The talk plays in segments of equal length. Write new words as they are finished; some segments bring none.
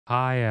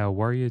Hi, how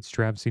are you? It's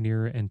Travis in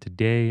here, and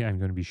today I'm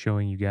going to be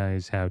showing you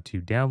guys how to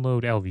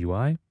download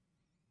ElvUI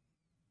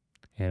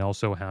and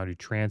also how to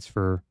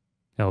transfer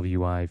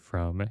ElvUI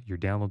from your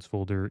downloads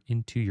folder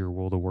into your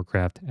World of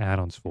Warcraft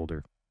add-ons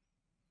folder.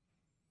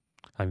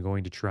 I'm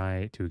going to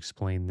try to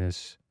explain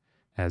this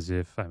as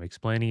if I'm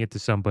explaining it to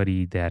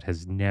somebody that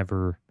has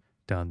never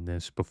done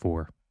this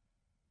before.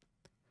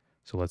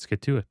 So let's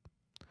get to it.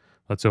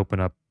 Let's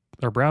open up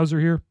our browser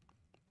here.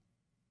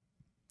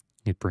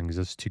 It brings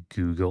us to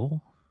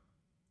Google.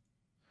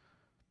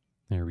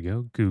 There we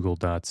go,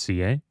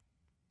 google.ca.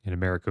 In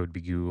America, it would be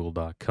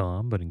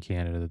google.com, but in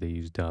Canada, they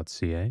use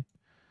 .ca.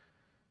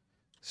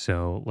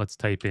 So let's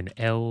type in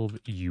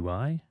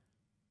ElvUI,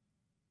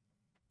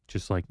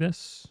 just like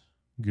this,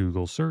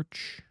 Google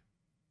search,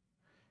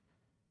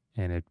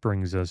 and it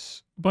brings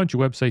us a bunch of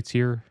websites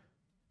here.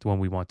 The one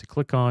we want to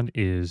click on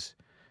is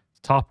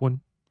the top one,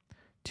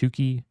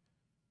 Tuki,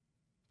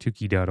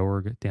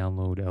 tuki.org,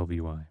 download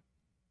ElvUI.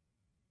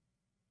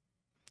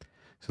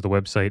 So the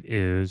website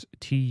is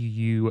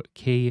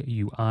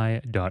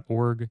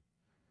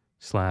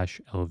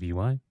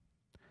tukui.org/ElvUI.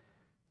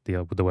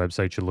 The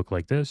website should look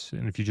like this.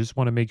 And if you just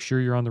want to make sure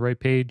you're on the right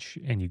page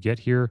and you get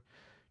here,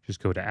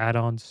 just go to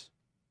Addons,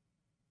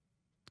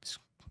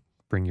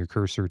 bring your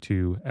cursor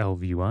to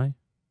ElvUI,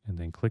 and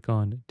then click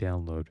on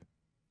Download.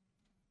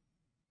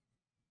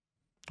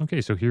 Okay,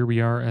 so here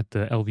we are at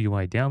the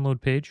ElvUI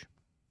download page.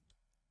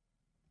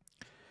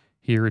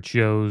 Here it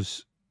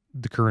shows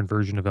the current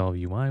version of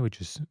ElvUI, which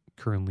is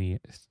currently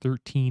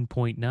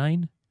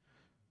 13.9.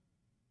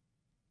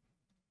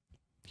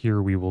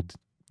 Here we will,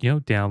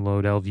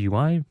 download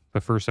ElvUI.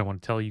 But first I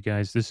want to tell you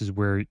guys, this is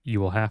where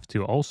you will have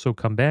to also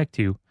come back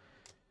to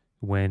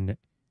when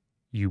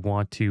you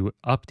want to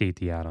update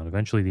the add-on.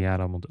 Eventually the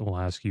add-on will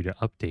ask you to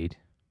update,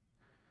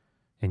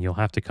 and you'll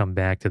have to come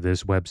back to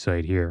this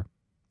website here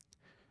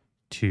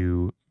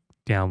to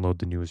download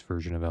the newest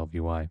version of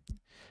ElvUI.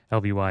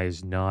 ElvUI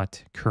is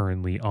not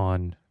currently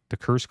on the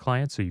Curse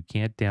client, so you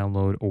can't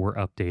download or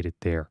update it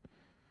there.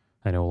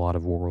 I know a lot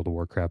of World of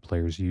Warcraft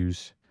players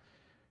use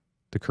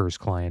the Curse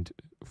client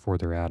for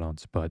their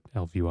add-ons, but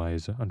ElvUI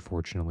is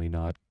unfortunately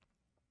not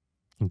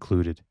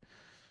included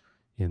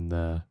in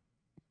the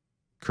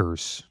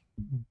Curse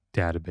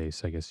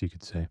database, I guess you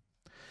could say.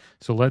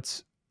 So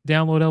let's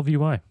download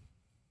ElvUI.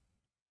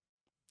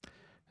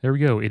 There we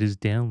go. It is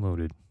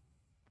downloaded.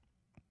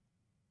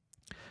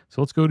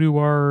 So let's go to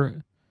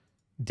our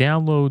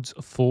downloads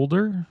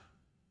folder.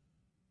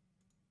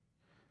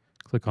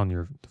 Click on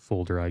your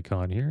folder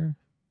icon here.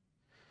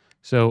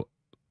 So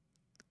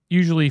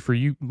usually for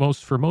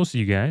most of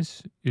you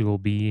guys, it will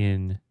be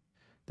in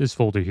this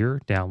folder here,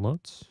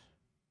 downloads.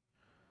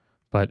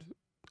 But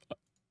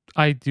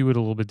I do it a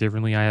little bit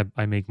differently. I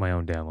make my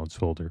own downloads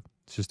folder.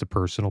 It's just a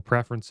personal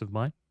preference of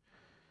mine.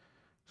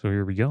 So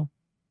here we go.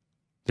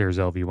 There's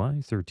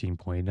ElvUI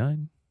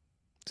 13.9.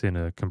 It's in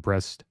a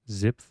compressed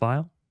zip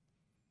file.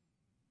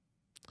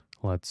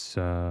 Let's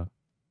open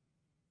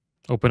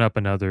up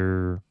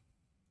another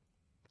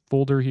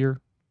folder here.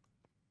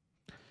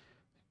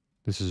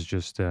 This is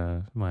just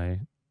my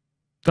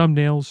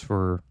thumbnails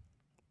for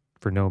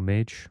No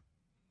Mage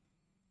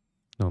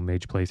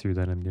playthrough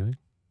that I'm doing.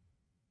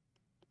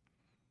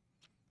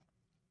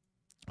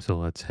 So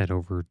let's head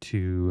over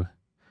to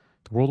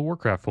the World of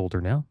Warcraft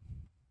folder now.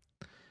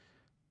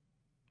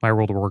 My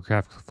World of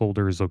Warcraft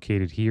folder is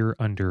located here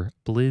under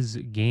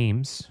Blizz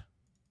Games.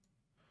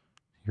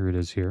 Here it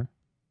is here.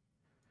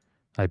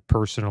 I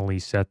personally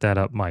set that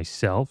up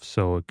myself,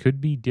 so it could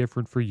be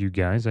different for you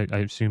guys. I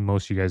assume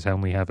most of you guys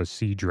only have a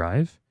C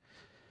drive.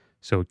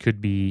 So it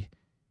could be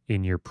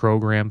in your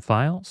program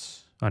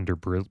files under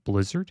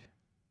Blizzard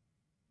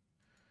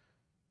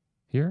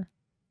here.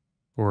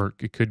 Or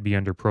it could be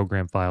under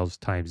program files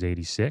times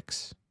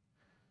 86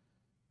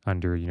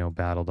 under,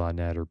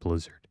 battle.net or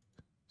Blizzard.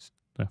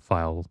 A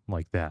file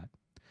like that.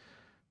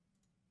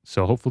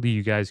 So hopefully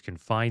you guys can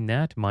find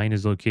that. Mine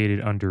is located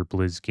under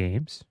Blizz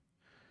Games.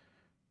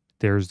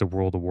 There's the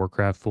World of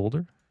Warcraft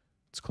folder.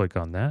 Let's click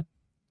on that.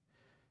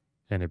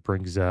 And it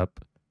brings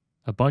up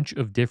a bunch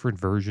of different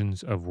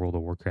versions of World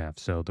of Warcraft.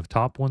 So the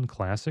top one,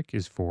 Classic,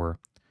 is for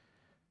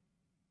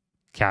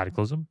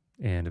Cataclysm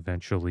and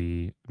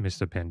eventually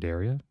Mist of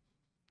Pandaria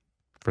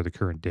for the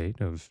current date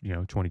of,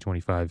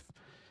 2025,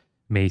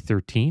 May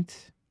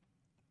 13th.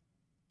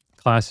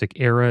 Classic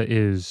Era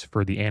is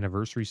for the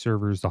anniversary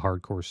servers, the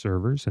hardcore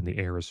servers, and the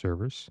Era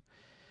servers,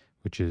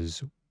 which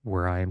is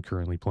where I am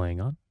currently playing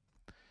on.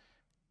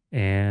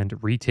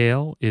 And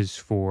Retail is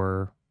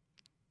for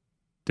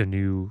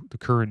the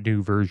current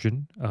new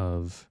version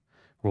of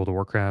World of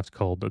Warcraft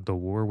called The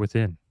War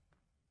Within.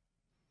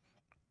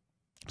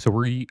 So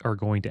we are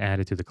going to add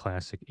it to the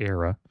Classic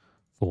Era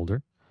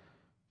folder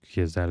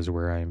because that is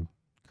where I'm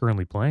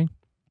currently playing.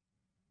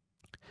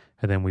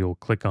 And then we will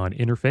click on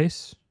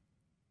Interface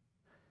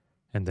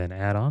and then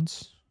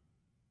Add-ons.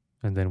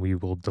 And then we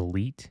will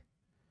delete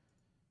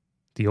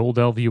the old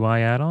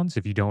ElvUI add-ons.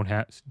 If you don't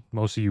have,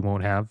 most of you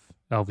won't have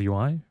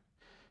ElvUI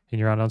in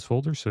your add-ons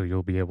folder, so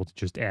you'll be able to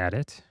just add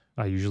it.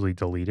 I usually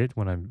delete it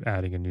when I'm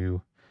adding a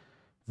new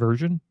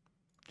version.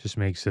 Just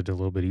makes it a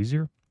little bit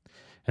easier.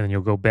 And then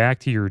you'll go back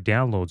to your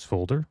downloads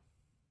folder.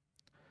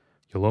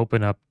 You'll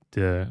open up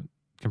the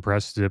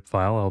compressed zip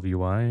file,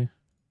 ElvUI,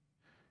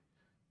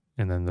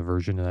 and then the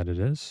version that it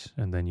is.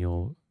 And then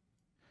you'll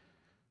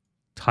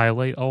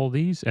highlight all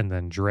these and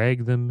then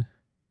drag them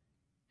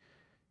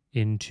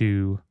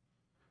into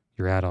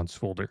your add-ons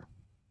folder.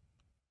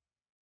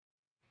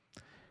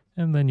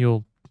 And then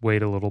you'll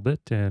wait a little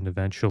bit and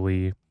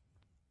eventually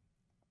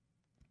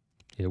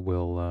it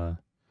will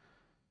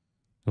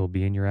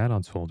be in your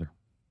add-ons folder.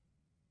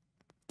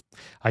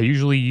 I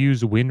usually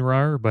use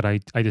WinRAR, but I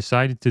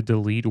decided to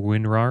delete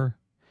WinRAR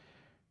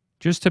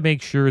just to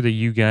make sure that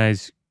you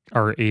guys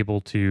are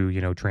able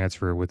to,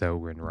 transfer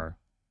without WinRAR.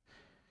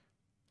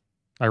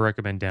 I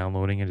recommend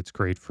downloading it. It's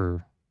great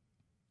for,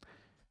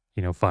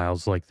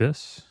 files like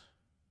this.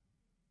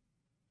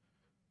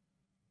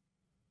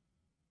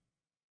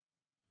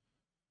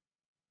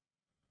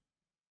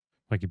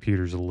 My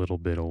computer's a little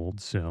bit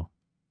old, so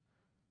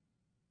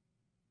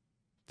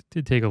it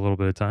did take a little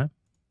bit of time.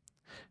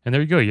 And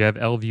there you go. You have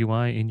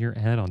ElvUI in your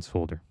add-ons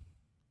folder.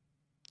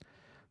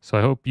 So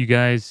I hope you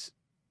guys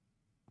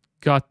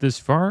got this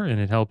far and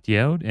it helped you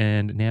out.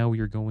 And now we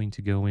are going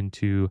to go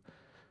into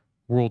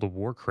World of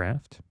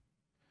Warcraft.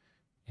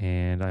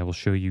 And I will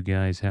show you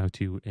guys how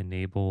to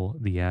enable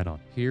the add-on.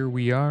 Here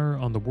we are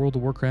on the World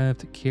of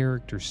Warcraft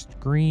character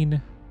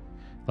screen.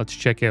 Let's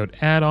check out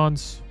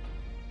add-ons.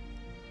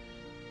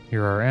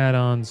 Here are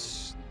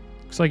add-ons.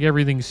 Looks like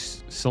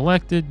everything's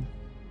selected.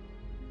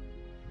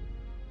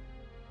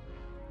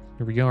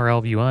 Here we go. Our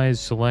ElvUI is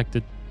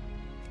selected.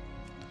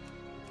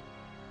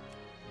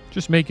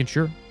 Just making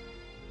sure.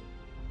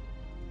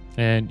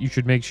 And you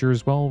should make sure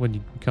as well when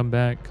you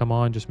come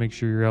on, just make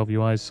sure your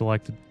ElvUI is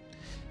selected.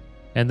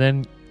 And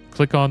then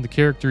click on the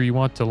character you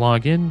want to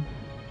log in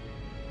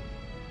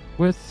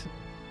with.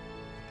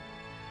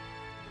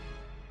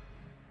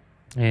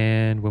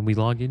 And when we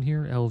log in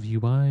here,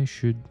 ElvUI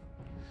should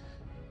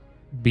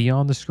be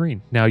on the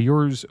screen. Now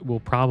yours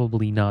will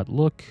probably not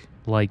look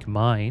like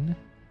mine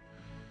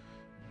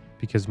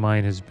because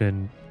mine has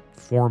been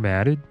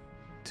formatted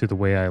to the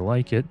way I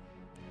like it.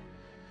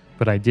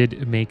 But I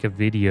did make a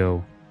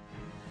video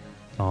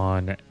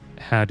on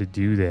how to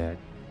do that.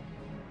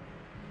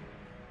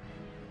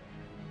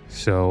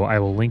 So I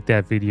will link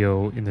that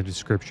video in the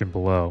description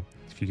below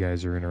if you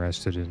guys are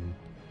interested in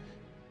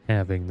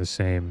having the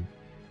same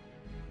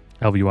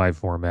ElvUI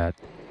format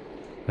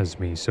as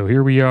me. So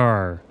here we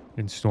are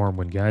in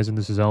Stormwind, guys, and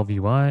this is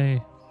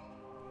ElvUI.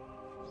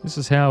 This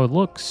is how it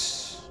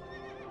looks.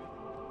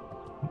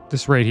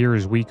 This right here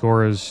is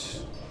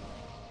Weakauras,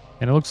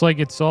 and it looks like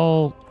it's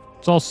all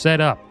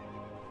set up.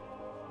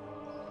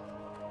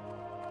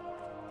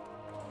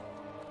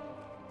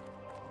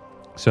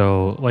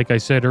 So, like I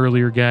said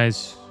earlier,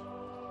 guys,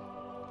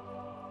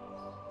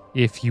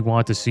 if you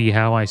want to see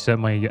how I set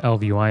my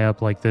ElvUI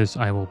up like this,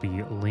 I will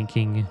be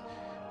linking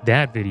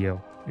that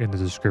video in the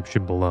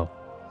description below.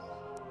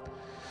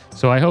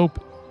 So I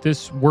hope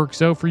this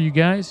works out for you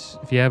guys.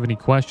 If you have any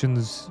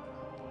questions,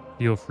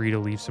 feel free to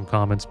leave some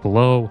comments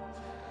below.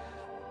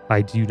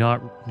 I do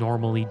not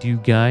normally do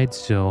guides,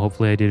 so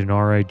hopefully I did an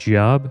alright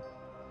job.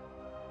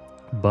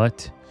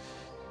 But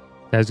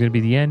that's going to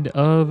be the end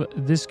of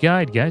this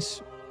guide,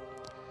 guys.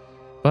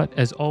 But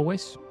as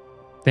always,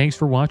 thanks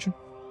for watching.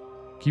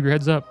 Keep your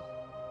heads up.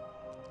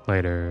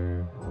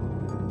 Later.